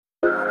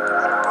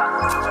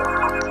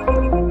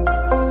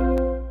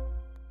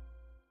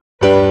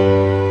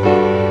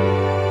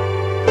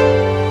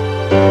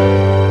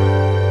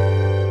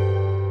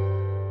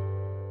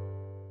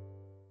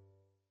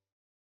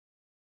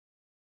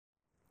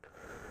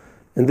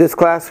In this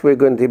class we're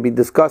going to be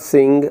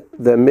discussing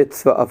the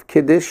mitzvah of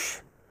Kiddush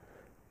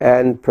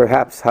and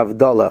perhaps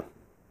Havdalah.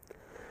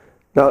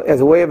 Now,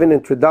 as a way of an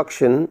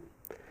introduction,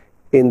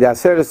 in the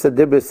Aseret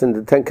Adibris, in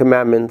the Ten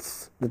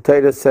Commandments, the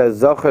Torah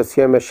says, Zochar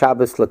Yom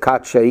Shabbos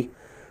L'Katshei,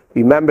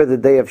 remember the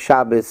day of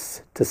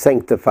Shabbos to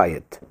sanctify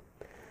it.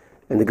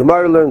 And the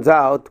Gemara learns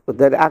out what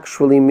that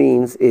actually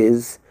means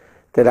is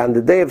that on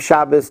the day of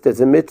Shabbos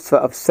there's a mitzvah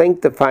of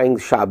sanctifying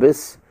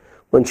Shabbos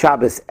when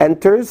Shabbos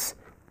enters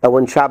and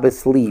when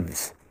Shabbos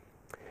leaves.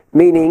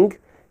 Meaning,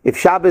 if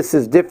Shabbos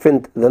is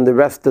different than the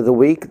rest of the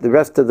week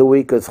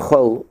is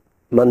chol,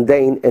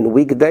 mundane, and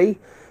weekday,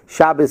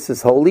 Shabbos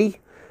is holy,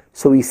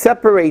 so we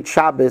separate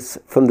Shabbos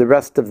from the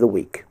rest of the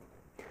week.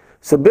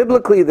 So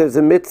biblically there's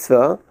a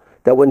mitzvah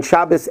that when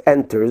Shabbos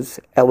enters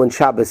and when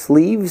Shabbos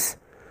leaves,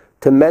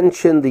 to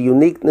mention the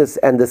uniqueness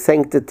and the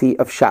sanctity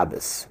of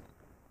Shabbos.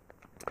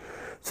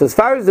 So as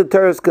far as the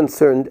Torah is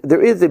concerned,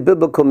 there is a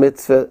biblical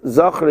mitzvah,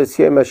 Zochar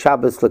Yom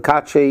Shabbos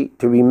L'Katshei,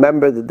 to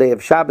remember the day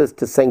of Shabbos,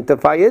 to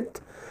sanctify it,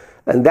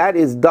 and that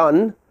is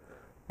done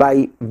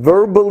by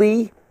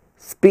verbally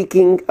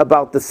speaking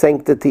about the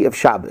sanctity of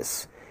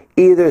Shabbos.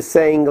 Either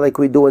saying, like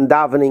we do in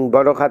davening,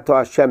 Baruch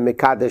Atah Hashem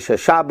Mekadesh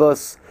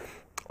HaShabbos,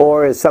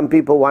 or as some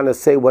people want to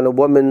say when a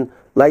woman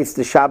lights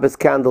the Shabbos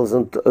candles,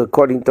 and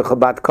according to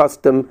Chabad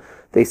custom,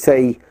 they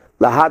say,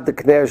 Lahad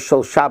Kner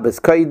Shel Shabbos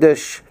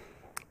Kiddush.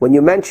 When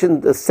you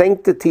mention the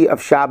sanctity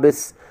of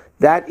Shabbos,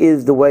 that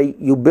is the way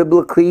you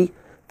biblically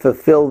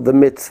fulfill the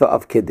mitzvah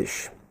of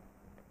Kiddush.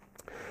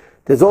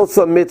 There's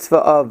also a mitzvah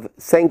of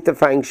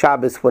sanctifying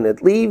Shabbos when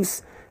it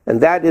leaves, and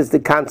that is the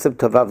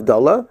concept of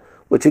Havdalah,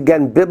 which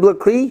again,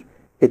 biblically,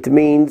 it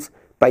means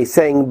by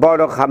saying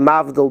Baruch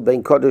HaMavdal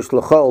Ben Kodesh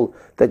L'Chol,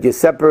 that you're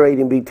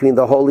separating between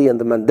the holy and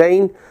the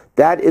mundane.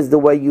 That is the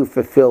way you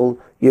fulfill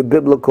your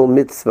biblical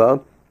mitzvah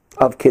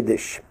of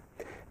Kiddush.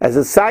 As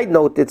a side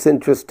note, it's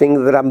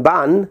interesting that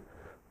Ramban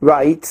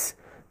writes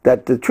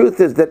that the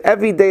truth is that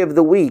every day of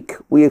the week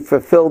we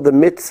fulfill the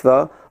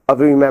mitzvah of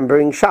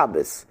remembering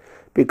Shabbos.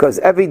 Because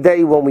every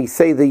day when we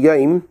say the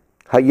Yom,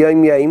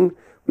 Hayom Yom,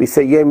 we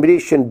say Yom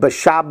Rishon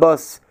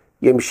B'Shabbos,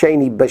 Yom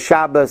Sheni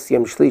B'Shabbos,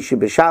 Yom Shlishi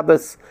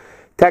B'Shabbos.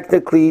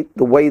 Technically,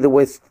 the way the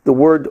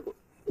word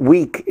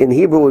week in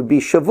Hebrew would be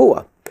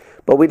Shavua.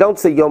 But we don't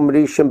say Yom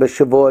Rishon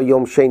B'Shavua,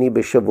 Yom Sheni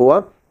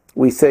B'Shavua.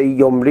 We say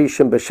Yom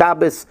Rishon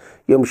B'Shabbos,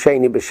 Yom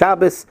Sheni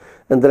B'Shabbos,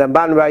 and the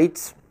Ramban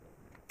writes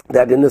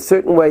that in a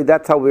certain way,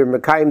 that's how we're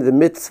mekayim the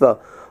mitzvah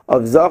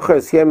of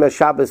Zochar Yom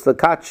Shabbos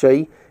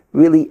L'Katshei,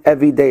 really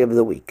every day of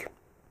the week.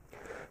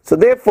 So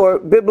therefore,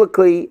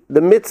 biblically,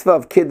 the mitzvah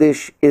of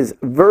Kiddush is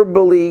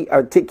verbally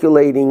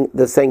articulating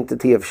the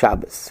sanctity of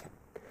Shabbos.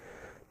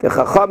 The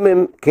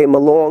Chachamim came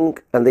along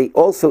and they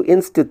also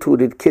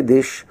instituted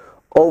Kiddush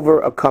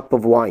over a cup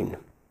of wine.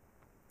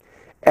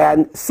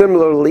 And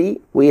similarly,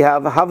 we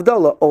have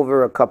Havdalah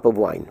over a cup of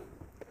wine.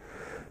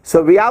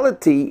 So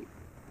reality,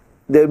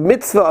 the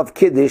mitzvah of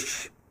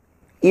Kiddush,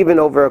 even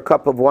over a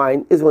cup of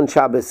wine, is when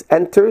Shabbos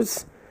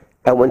enters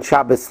and when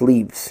Shabbos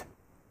leaves.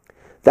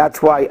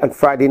 That's why on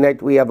Friday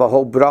night we have a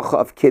whole bracha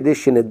of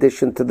Kiddush in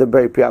addition to the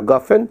Berei Pri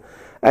HaGofen.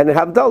 And in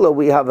Havdalah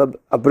we have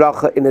a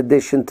bracha in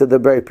addition to the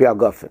Berei Pri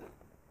HaGofen.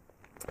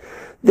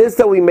 This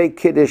that we make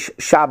Kiddush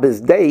Shabbos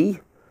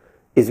day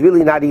is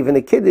really not even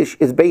a Kiddush,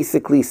 is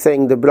basically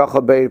saying the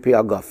bracha Berei Pri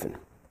HaGofen.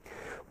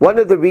 One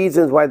of the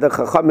reasons why the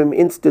Chachamim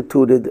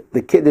instituted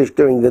the Kiddush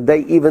during the day,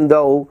 even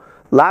though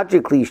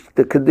logically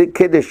the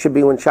Kiddush should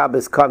be when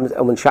Shabbos comes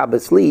and when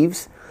Shabbos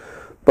leaves,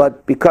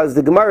 but because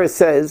the Gemara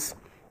says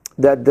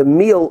that the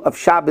meal of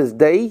Shabbos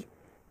day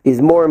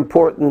is more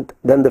important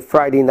than the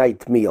Friday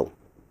night meal.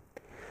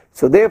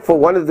 So therefore,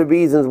 one of the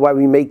reasons why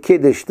we make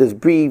Kiddush, this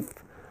brief,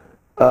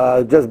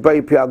 just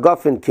Berei Pri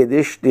HaGofen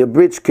Kiddush, the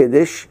abridged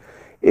Kiddush,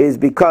 is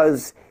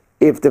because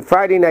if the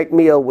Friday night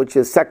meal, which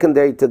is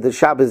secondary to the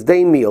Shabbos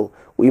day meal,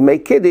 we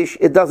make Kiddush,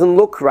 it doesn't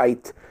look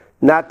right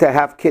not to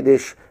have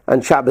Kiddush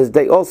on Shabbos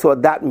day, also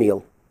at that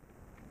meal.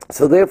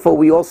 So therefore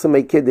we also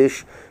make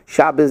Kiddush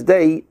Shabbos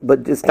day,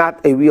 but it's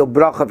not a real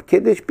bracha of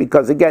Kiddush,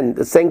 because again,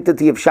 the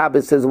sanctity of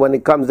Shabbos is when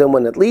it comes and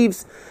when it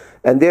leaves,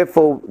 and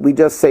therefore we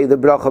just say the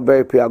bracha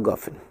Berei Pri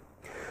HaGofen.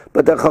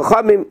 But the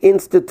Chachamim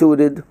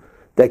instituted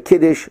that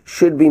Kiddush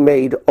should be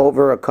made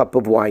over a cup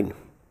of wine.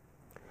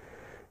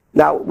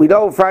 Now, we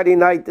know Friday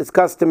night is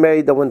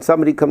customary that when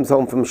somebody comes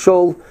home from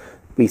shul,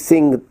 we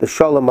sing the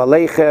Shalom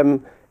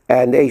Aleichem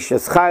and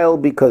Eishes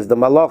Chayil, because the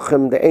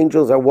Malachim, the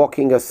angels, are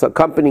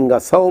accompanying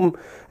us home.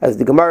 As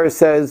the Gemara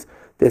says,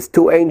 there's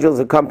two angels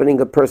accompanying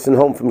a person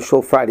home from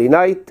shul Friday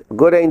night, a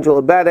good angel,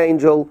 a bad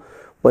angel.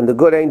 When the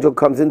good angel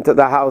comes into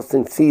the house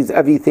and sees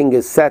everything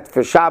is set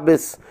for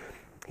Shabbos,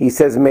 he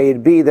says, may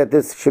it be that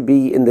this should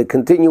be in the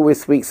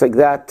continuous weeks like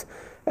that,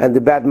 and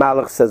the bad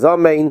Malach says,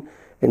 Amen.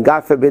 And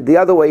God forbid the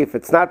other way, if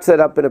it's not set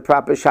up in a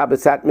proper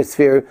Shabbos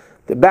atmosphere,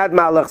 the bad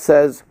Malach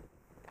says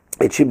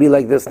it should be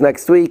like this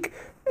next week,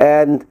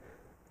 and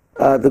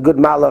the good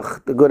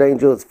Malach, the good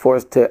angel, is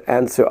forced to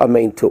answer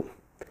Amen too.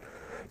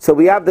 So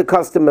we have the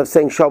custom of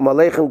saying Shalom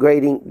Aleichem,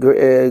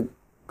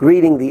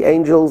 greeting the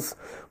angels.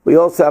 We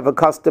also have a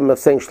custom of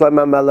saying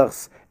Shlomo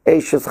Melech's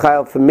Eishes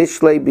Chayil from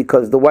Mishlei,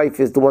 because the wife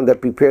is the one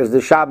that prepares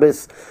the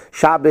Shabbos.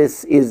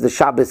 Shabbos is the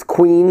Shabbos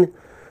queen.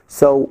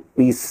 So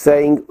we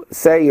sing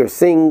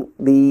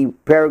the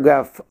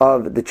paragraph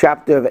of the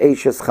chapter of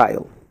Eishes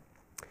Chayil.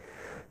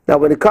 Now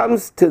when it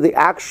comes to the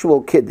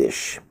actual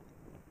Kiddush,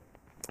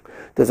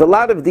 there's a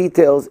lot of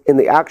details in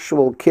the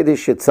actual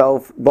Kiddush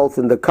itself, both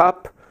in the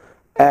cup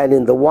and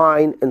in the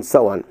wine and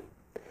so on.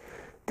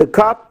 The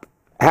cup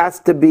has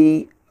to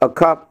be a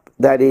cup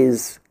that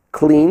is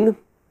clean,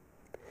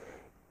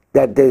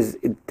 that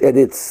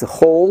it's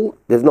whole,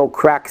 there's no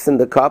cracks in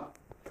the cup,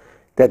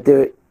 that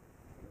the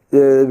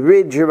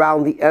ridge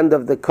around the end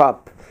of the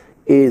cup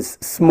is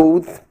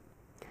smooth,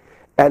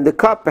 and the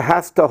cup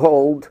has to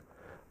hold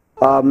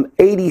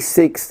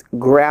 86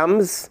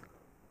 grams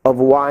of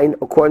wine,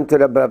 according to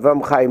the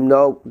Avraham Chaim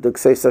No, the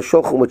Ksesa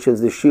Shulchan, which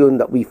is the shiur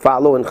that we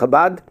follow in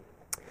Chabad.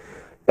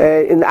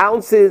 In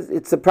ounces,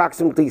 it's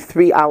approximately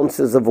 3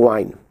 ounces of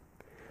wine.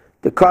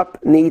 The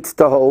cup needs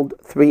to hold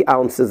 3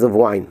 ounces of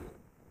wine.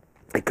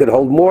 It could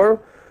hold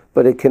more,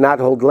 but it cannot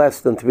hold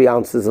less than 3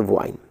 ounces of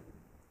wine.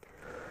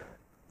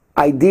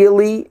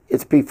 Ideally,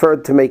 it's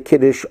preferred to make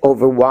Kiddush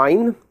over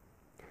wine,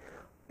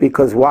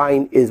 because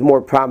wine is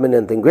more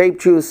prominent than grape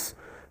juice.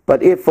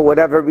 But if for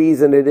whatever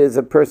reason it is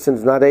a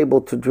person's not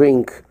able to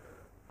drink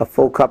a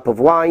full cup of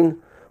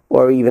wine,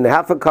 or even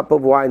half a cup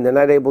of wine, they're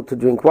not able to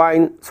drink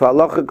wine, so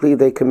halachically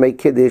they can make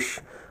Kiddush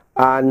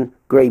on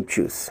grape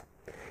juice.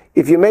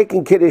 If you're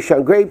making Kiddush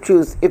on grape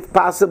juice, if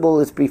possible,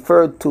 it's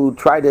preferred to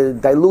try to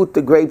dilute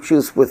the grape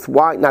juice with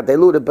wine, not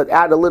dilute it, but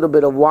add a little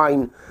bit of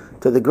wine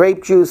to the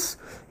grape juice.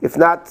 If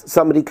not,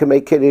 somebody can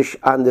make Kiddush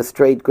on the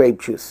straight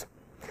grape juice.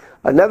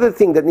 Another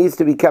thing that needs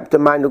to be kept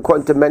in mind,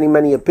 according to many,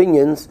 many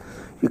opinions,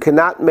 you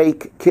cannot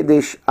make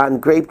Kiddush on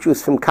grape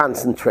juice from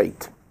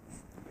concentrate,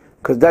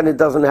 because then it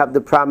doesn't have the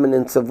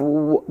prominence of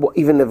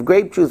even of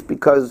grape juice,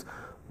 because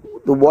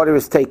the water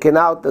is taken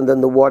out and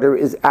then the water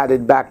is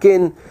added back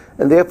in,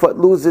 and therefore it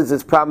loses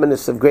its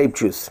prominence of grape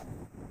juice.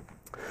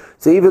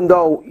 So even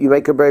though you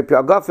make a very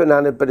pure guffin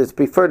on it, but it's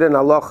preferred in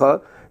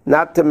Halachah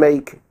not to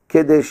make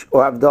Kiddush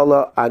or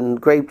Havdalah on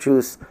grape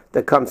juice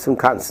that comes from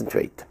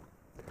concentrate.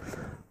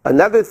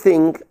 Another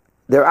thing,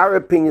 there are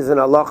opinions in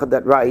Halachah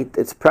that write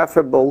it's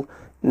preferable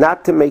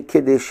not to make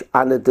Kiddush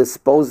on a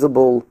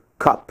disposable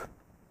cup.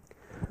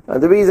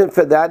 And the reason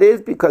for that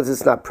is because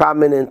it's not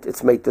prominent,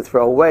 it's made to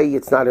throw away,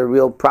 it's not a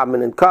real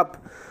prominent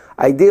cup.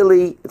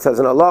 Ideally, it says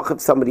in Halachah,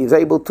 if somebody is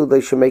able to,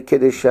 they should make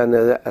Kiddush on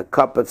a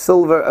cup of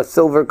silver, a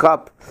silver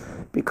cup,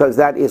 because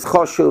that is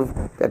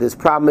choshuv, that is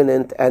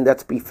prominent, and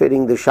that's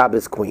befitting the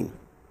Shabbos queen.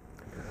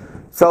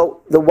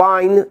 So the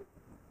wine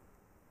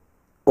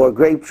or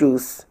grape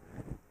juice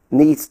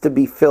needs to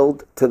be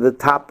filled to the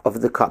top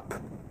of the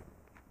cup.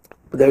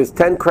 There's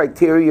 10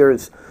 criteria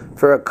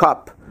for a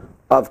cup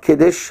of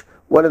Kiddush.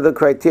 One of the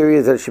criteria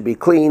is that it should be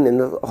clean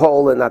and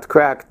whole and not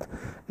cracked.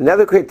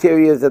 Another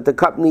criteria is that the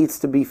cup needs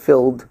to be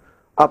filled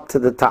up to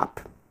the top.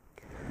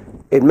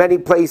 In many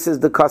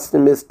places, the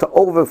custom is to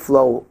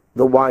overflow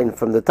the wine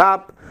from the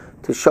top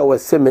to show a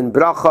siman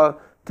bracha,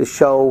 to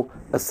show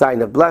a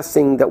sign of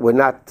blessing, that we're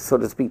not, so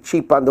to speak,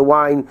 cheap on the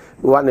wine.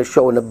 We want to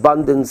show an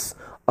abundance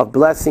of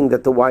blessing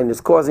that the wine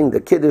is causing,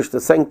 the Kiddush, the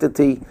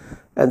sanctity,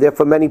 and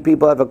therefore many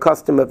people have a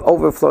custom of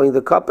overflowing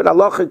the cup, and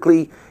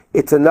halachically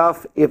it's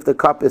enough if the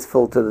cup is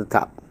full to the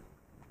top.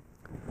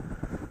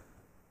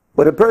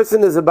 When a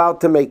person is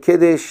about to make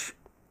Kiddush,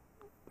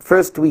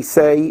 first we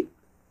say,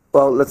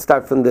 well, let's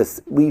start from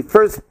this. We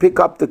first pick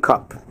up the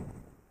cup.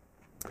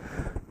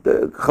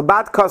 The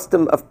Chabad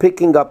custom of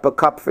picking up a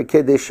cup for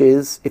Kiddush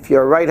is, if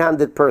you're a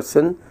right-handed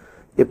person,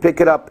 you pick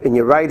it up in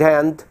your right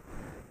hand,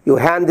 you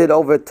hand it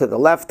over to the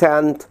left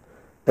hand,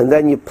 and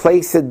then you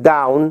place it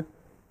down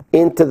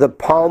into the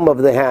palm of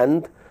the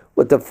hand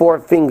with the 4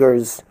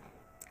 fingers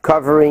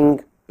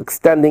covering,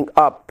 extending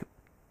up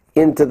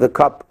into the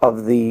cup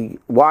of the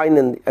wine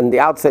and the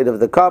outside of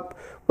the cup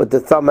with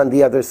the thumb on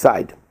the other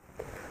side.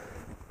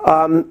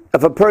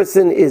 If a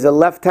person is a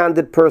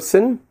left-handed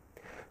person,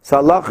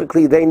 so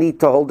halachically they need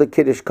to hold the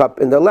Kiddush cup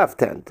in the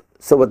left hand.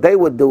 So what they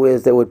would do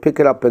is they would pick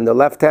it up in the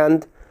left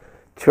hand,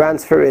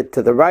 transfer it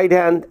to the right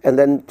hand, and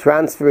then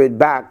transfer it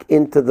back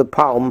into the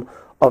palm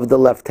of the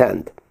left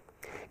hand.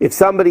 If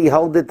somebody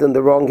held it in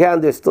the wrong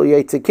hand, there's still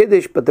Yaitze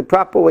Kiddush, but the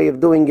proper way of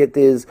doing it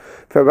is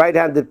for a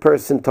right-handed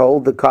person to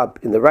hold the cup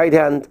in the right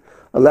hand,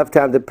 a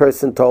left-handed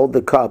person to hold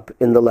the cup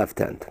in the left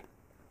hand.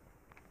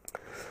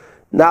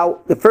 Now,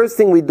 the first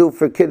thing we do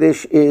for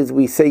Kiddush is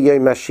we say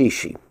Yom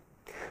HaShishi.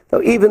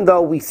 Now, even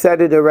though we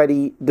said it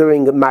already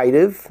during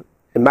Ma'ariv,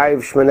 in Ma'ariv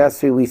Shemon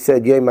Esrei we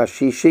said Yom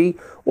HaShishi,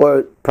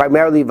 or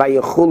primarily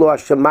Vayechulu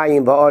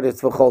HaShamayim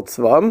Va'aretz V'chol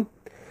Tzvam,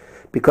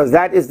 because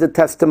that is the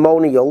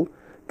testimonial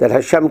that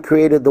Hashem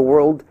created the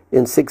world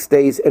in 6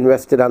 days and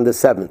rested on the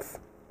 7th.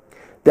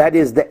 That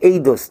is the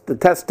Eidos, the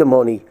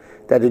testimony,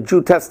 that a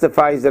Jew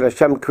testifies that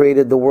Hashem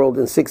created the world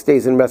in 6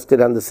 days and rested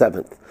on the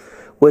 7th,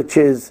 which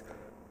is,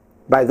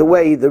 by the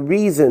way, the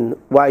reason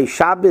why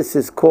Shabbos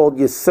is called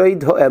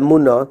Yesod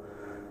HaEmunah,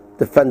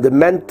 the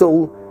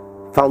fundamental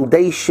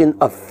foundation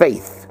of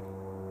faith.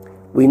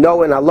 We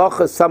know in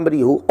Halachah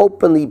somebody who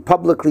openly,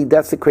 publicly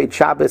desecrates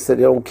Shabbos, and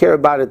they don't care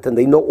about it, and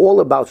they know all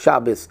about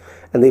Shabbos,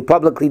 and they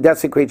publicly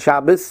desecrate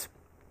Shabbos,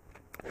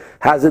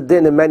 has a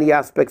din in many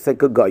aspects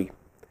like a goy.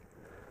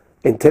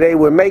 And today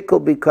we're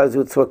mekel because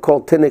it's what's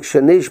called tinik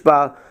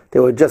shenishba.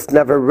 They were just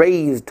never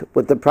raised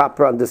with the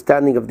proper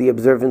understanding of the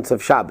observance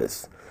of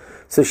Shabbos.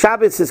 So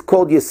Shabbos is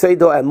called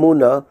Yesedo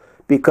Emunah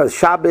because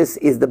Shabbos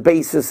is the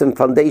basis and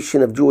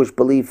foundation of Jewish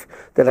belief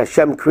that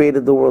Hashem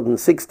created the world in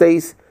 6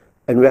 days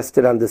and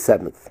rested on the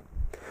 7th.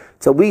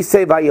 So we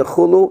say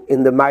Vayechulu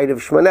in the might of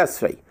Shemon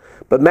Esrei.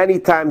 But many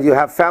times you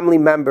have family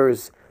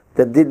members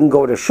that didn't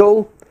go to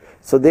shul,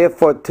 so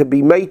therefore to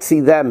be mitzi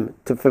them,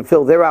 to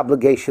fulfill their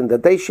obligation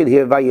that they should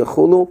hear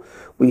Vayechulu,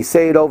 we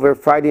say it over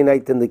Friday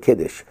night in the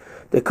Kiddush.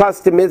 The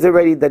custom is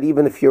already that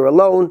even if you're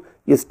alone,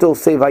 you still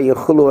say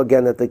Vayechulu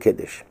again at the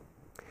Kiddush.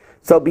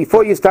 So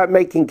before you start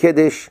making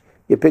Kiddush,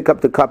 you pick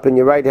up the cup in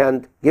your right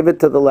hand, give it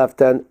to the left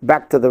hand,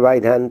 back to the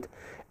right hand,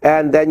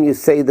 and then you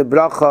say the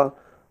bracha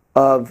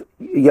of,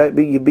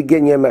 you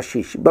begin Yom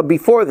HaShishi. But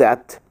before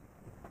that,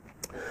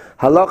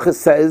 Halachah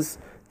says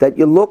that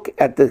you look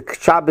at the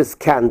Shabbos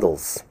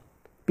candles.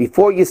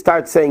 Before you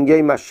start saying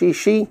Yom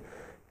HaShishi,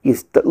 you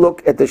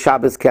look at the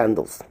Shabbos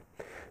candles.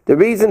 The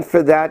reason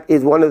for that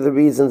is one of the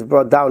reasons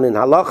brought down in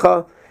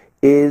Halachah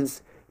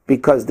is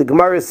because the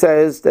Gemara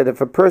says that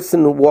if a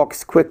person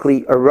walks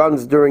quickly or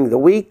runs during the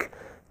week,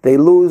 they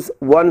lose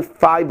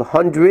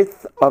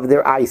 1/500th of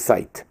their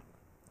eyesight.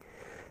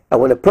 And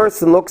when a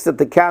person looks at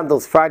the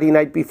candles Friday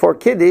night before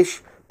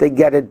Kiddush, they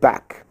get it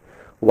back.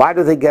 Why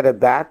do they get it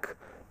back?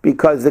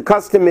 Because the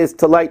custom is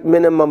to light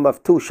minimum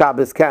of 2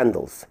 Shabbos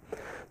candles.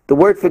 The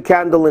word for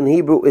candle in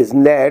Hebrew is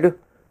ner,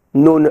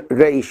 nun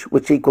reish,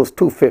 which equals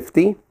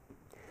 250.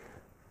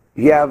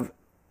 You have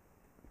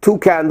 2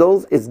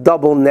 candles, it's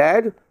double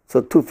ner,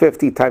 so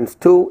 250 times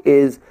 2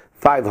 is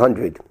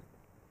 500.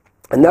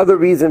 Another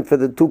reason for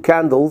the 2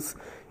 candles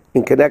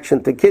in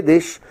connection to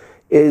Kiddush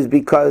is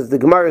because the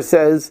Gemara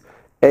says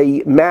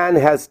a man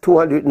has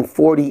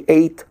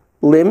 248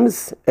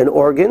 limbs and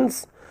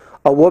organs,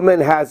 a woman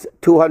has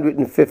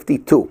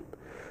 252.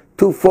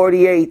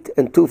 248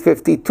 and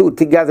 252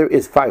 together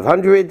is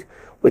 500,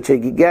 which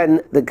is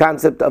again the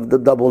concept of the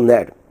double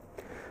ner.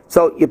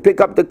 So you pick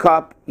up the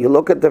cup, you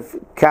look at the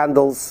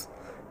candles,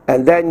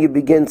 and then you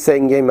begin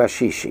saying Yom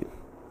HaShishi.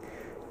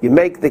 You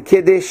make the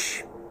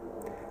Kiddush,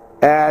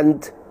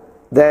 and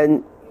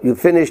then you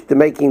finish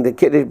making the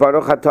Kiddush,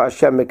 Baruch Atah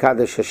Hashem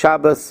Mekadesh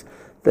HaShabbos,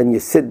 then you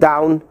sit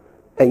down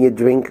and you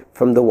drink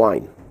from the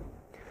wine.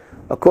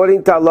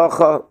 According to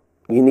Halachah,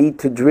 you need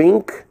to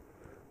drink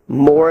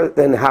more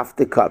than half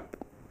the cup.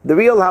 The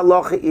real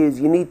Halachah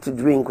is you need to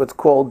drink what's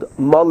called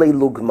Male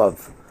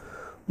Lugmav.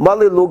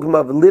 Male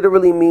Lugmav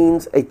literally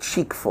means a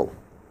cheekful.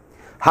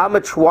 How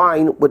much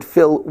wine would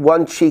fill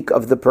one cheek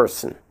of the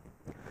person?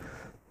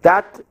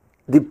 That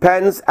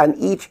depends on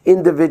each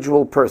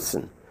individual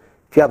person.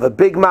 If you have a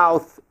big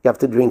mouth, you have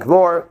to drink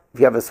more. If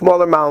you have a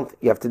smaller mouth,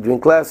 you have to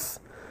drink less.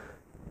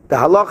 The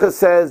Halachah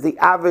says the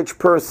average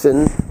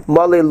person,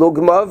 Male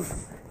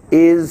Lugmav,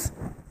 is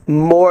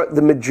more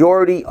the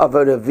majority of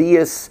a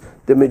revius,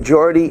 the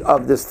majority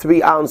of this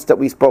 3 ounce that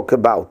we spoke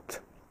about.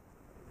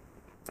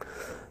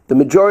 The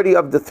majority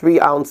of the 3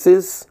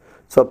 ounces.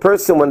 So a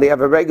person, when they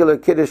have a regular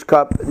Kiddush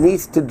cup,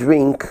 needs to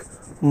drink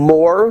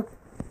more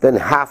than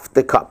half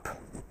the cup.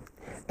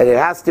 And it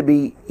has to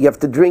be, you have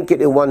to drink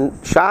it in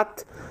 1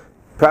 shot,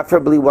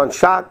 preferably 1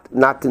 shot,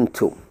 not in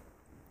 2.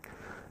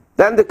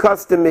 Then the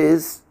custom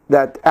is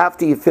that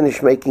after you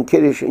finish making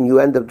Kiddush and you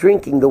end up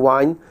drinking the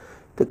wine,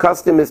 the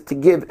custom is to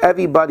give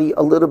everybody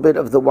a little bit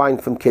of the wine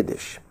from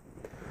Kiddush.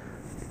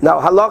 Now,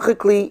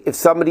 halachically, if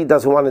somebody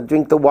doesn't want to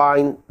drink the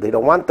wine, they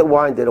don't want the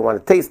wine, they don't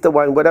want to taste the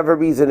wine, whatever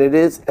reason it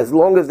is, as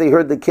long as they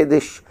heard the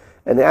Kiddush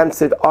and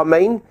answered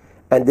Amen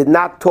and did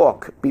not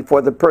talk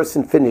before the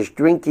person finished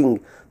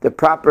drinking the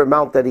proper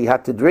amount that he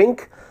had to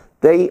drink,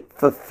 they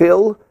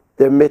fulfill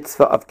their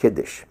mitzvah of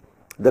Kiddush.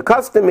 The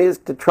custom is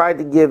to try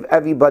to give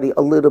everybody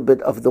a little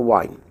bit of the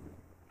wine.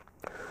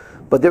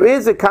 But there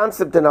is a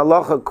concept in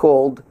Halachah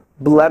called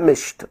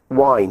blemished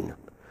wine.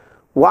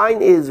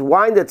 Wine is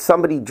wine that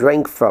somebody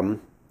drank from,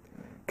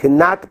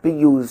 cannot be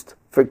used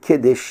for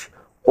Kiddush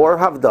or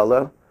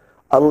Havdalah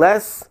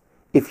unless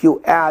if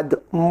you add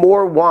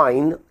more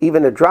wine,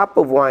 even a drop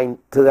of wine,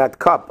 to that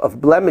cup of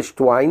blemished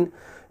wine,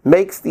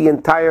 makes the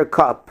entire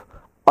cup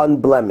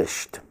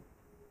unblemished.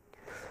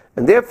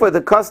 And therefore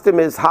the custom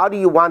is, how do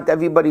you want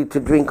everybody to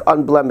drink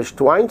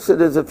unblemished wine? So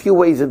there's a few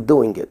ways of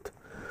doing it.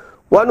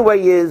 One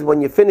way is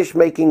when you finish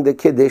making the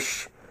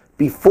Kiddush,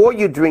 before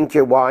you drink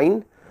your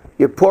wine,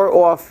 you pour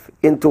off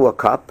into a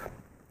cup,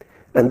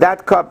 and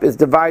that cup is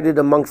divided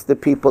amongst the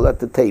people at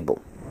the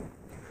table.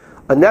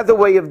 Another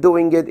way of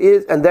doing it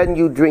is, and then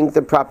you drink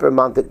the proper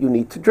amount that you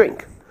need to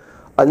drink.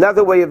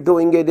 Another way of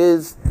doing it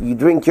is, you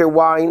drink your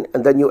wine,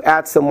 and then you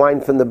add some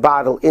wine from the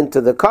bottle into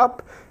the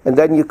cup, and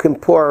then you can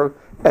pour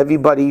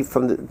everybody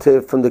from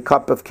the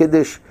cup of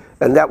Kiddush,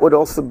 and that would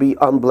also be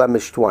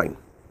unblemished wine.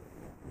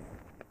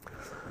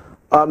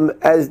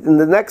 As in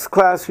the next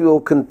class, we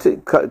will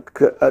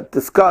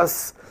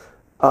discuss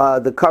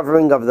the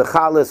covering of the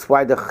holiest,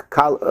 why the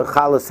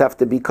holiest have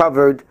to be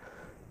covered,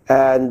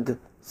 and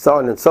so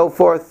on and so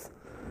forth.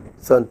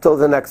 So until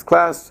the next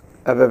class,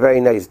 have a very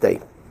nice day.